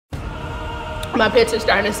My pits are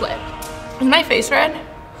starting to sweat. Is my face red?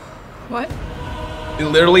 What? It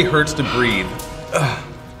literally hurts to breathe. Ugh.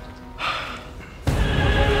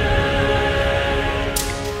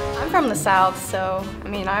 I'm from the South, so I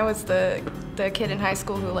mean, I was the kid in high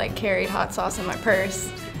school who like carried hot sauce in my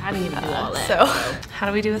purse. I didn't even do all that. So, how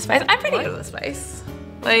do we do the spice? I'm pretty good with the spice.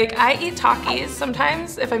 Like, I eat Takis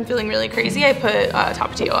sometimes. If I'm feeling really crazy, I put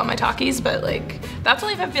Tapatio on my Takis, but like, that's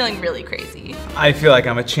only if I'm feeling really crazy. I feel like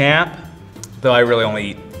I'm a champ, though I really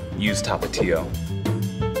only use Tapatio.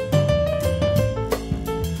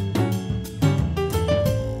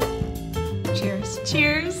 cheers.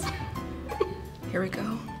 Cheers. Here we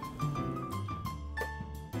go.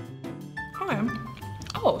 Okay.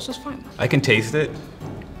 Oh, it's just fine. I can taste it.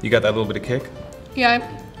 You got that little bit of kick? Yeah,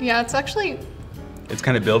 it's actually, It's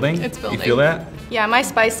kind of building? It's building. You feel that? Yeah, my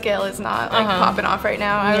spice scale is not like popping off right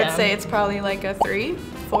now. I would Yeah. say it's probably like a 3,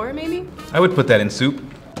 4 maybe. I would put that in soup.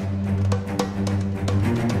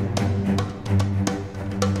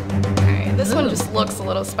 Alright, this one just looks a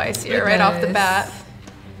little spicier right off the bat.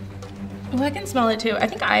 Well, I can smell it too. I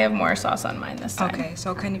think I have more sauce on mine this time. Okay,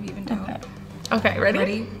 so kind of evened out. Okay, ready?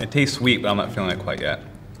 Ready? It tastes sweet, but I'm not feeling it quite yet.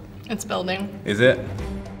 It's building. Is it?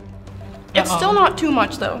 It's still not too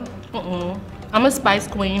much though. I'm a spice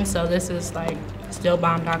queen, so this is like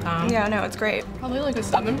stillbomb.com. Yeah, no, it's great. Probably like a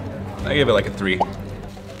 7. I give it like a 3.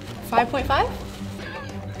 5.5?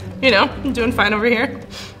 You know, I'm doing fine over here.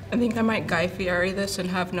 I think I might Guy Fieri this and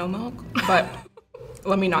have no milk, but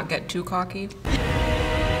let me not get too cocky.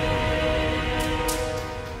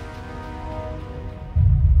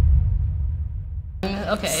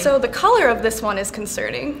 Okay. So the color of this one is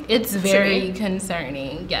concerning. It's very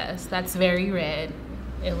concerning. Yes, that's very red.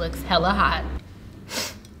 It looks hella hot.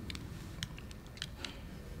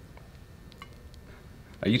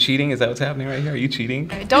 Are you cheating? Is that what's happening right here? Are you cheating?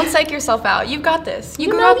 Don't psych yourself out. You've got this. I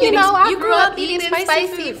grew up eating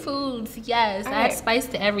spicy foods. Yes, I add spice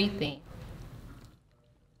to everything.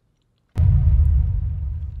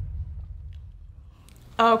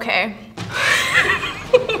 Okay.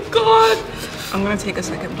 Oh God. I'm gonna take a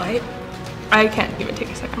second bite. I can't even take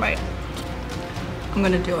a second bite. I'm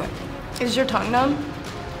gonna do it. Is your tongue numb?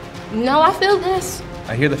 No, I feel this.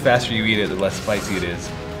 I hear the faster you eat it, the less spicy it is.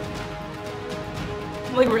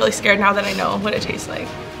 I'm like really scared now that I know what it tastes like.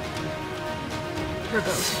 Here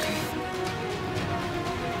goes, okay.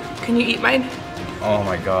 Can you eat mine? Oh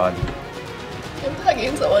my God. I'm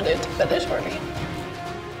begging someone to finish for me.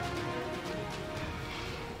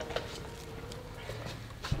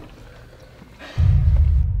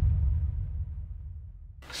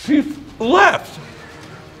 She left.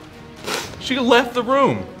 She left the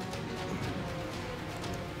room.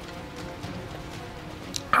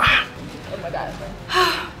 Oh my God.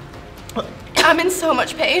 I'm in so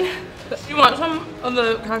much pain. You want some of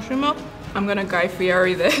the cashew milk? I'm gonna Guy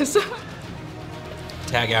Fieri this.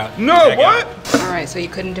 Tag out. No, Tag what? out. All right, so you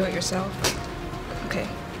couldn't do it yourself? Okay,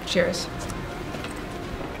 cheers.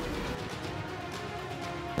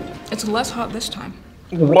 It's less hot this time.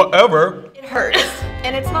 Whatever. It hurts.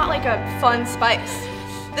 And it's not like a fun spice.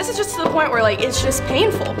 This is just to the point where like it's just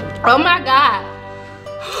painful. Oh my God.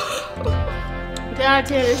 10 out of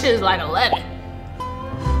 10, this shit is like 11.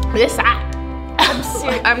 This hot.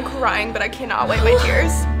 I'm crying, but I cannot wipe my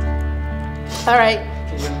tears. All right.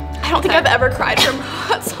 I don't think I've ever cried from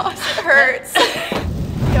hot sauce. It hurts.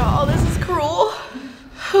 Y'all, this is cruel.